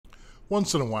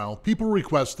Once in a while, people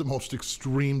request the most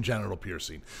extreme genital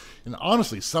piercing. And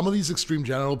honestly, some of these extreme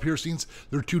genital piercings,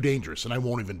 they're too dangerous and I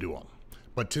won't even do them.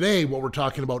 But today, what we're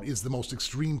talking about is the most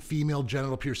extreme female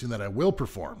genital piercing that I will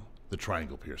perform, the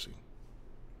triangle piercing.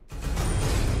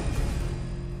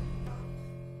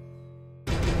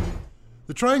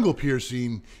 The triangle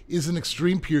piercing is an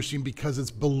extreme piercing because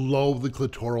it's below the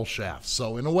clitoral shaft.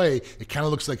 So in a way, it kind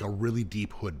of looks like a really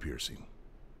deep hood piercing.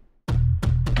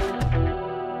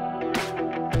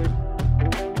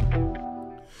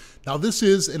 Now this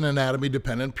is an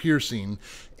anatomy-dependent piercing,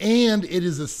 and it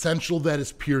is essential that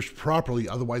it's pierced properly,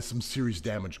 otherwise some serious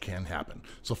damage can happen.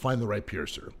 So find the right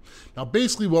piercer. Now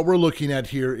basically what we're looking at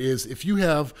here is if you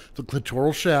have the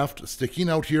clitoral shaft sticking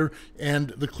out here and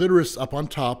the clitoris up on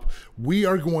top, we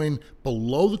are going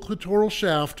below the clitoral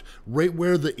shaft, right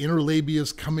where the inner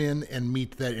labias come in and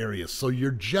meet that area. So you're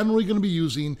generally going to be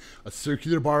using a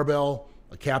circular barbell,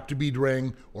 a captive bead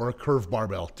ring, or a curved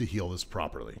barbell to heal this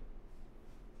properly.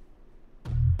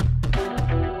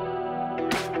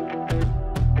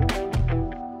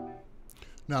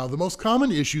 Now, the most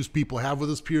common issues people have with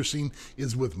this piercing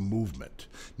is with movement.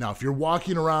 Now, if you're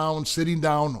walking around, sitting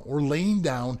down, or laying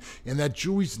down, and that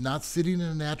jewelry's not sitting in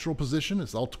a natural position,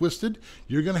 it's all twisted,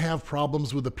 you're going to have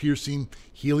problems with the piercing,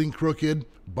 healing crooked,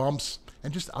 bumps,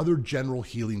 and just other general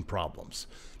healing problems.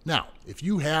 Now, if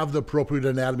you have the appropriate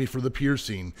anatomy for the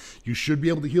piercing, you should be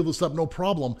able to heal this up no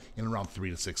problem in around 3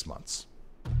 to 6 months.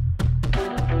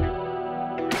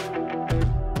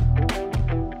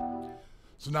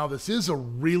 So now this is a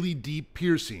really deep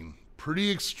piercing, pretty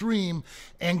extreme,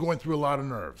 and going through a lot of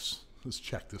nerves. Let's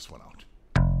check this one out.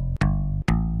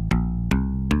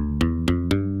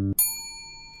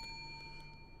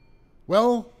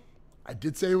 Well, I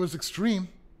did say it was extreme.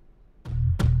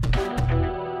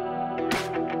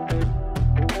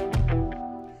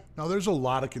 Now, there's a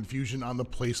lot of confusion on the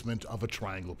placement of a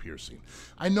triangle piercing.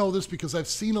 I know this because I've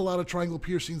seen a lot of triangle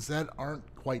piercings that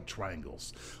aren't quite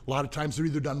triangles. A lot of times they're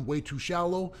either done way too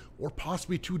shallow or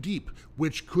possibly too deep,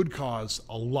 which could cause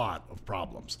a lot of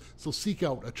problems. So seek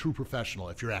out a true professional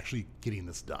if you're actually getting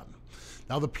this done.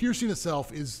 Now, the piercing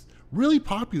itself is really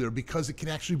popular because it can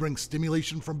actually bring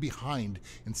stimulation from behind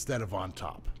instead of on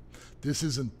top. This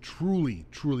is a truly,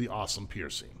 truly awesome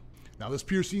piercing. Now, this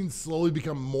piercing slowly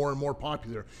become more and more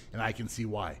popular, and I can see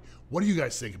why. What do you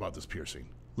guys think about this piercing?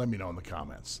 Let me know in the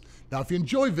comments. Now, if you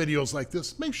enjoy videos like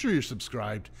this, make sure you're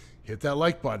subscribed, hit that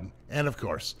like button, and of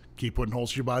course, keep putting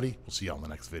holes in your body. We'll see you on the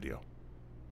next video.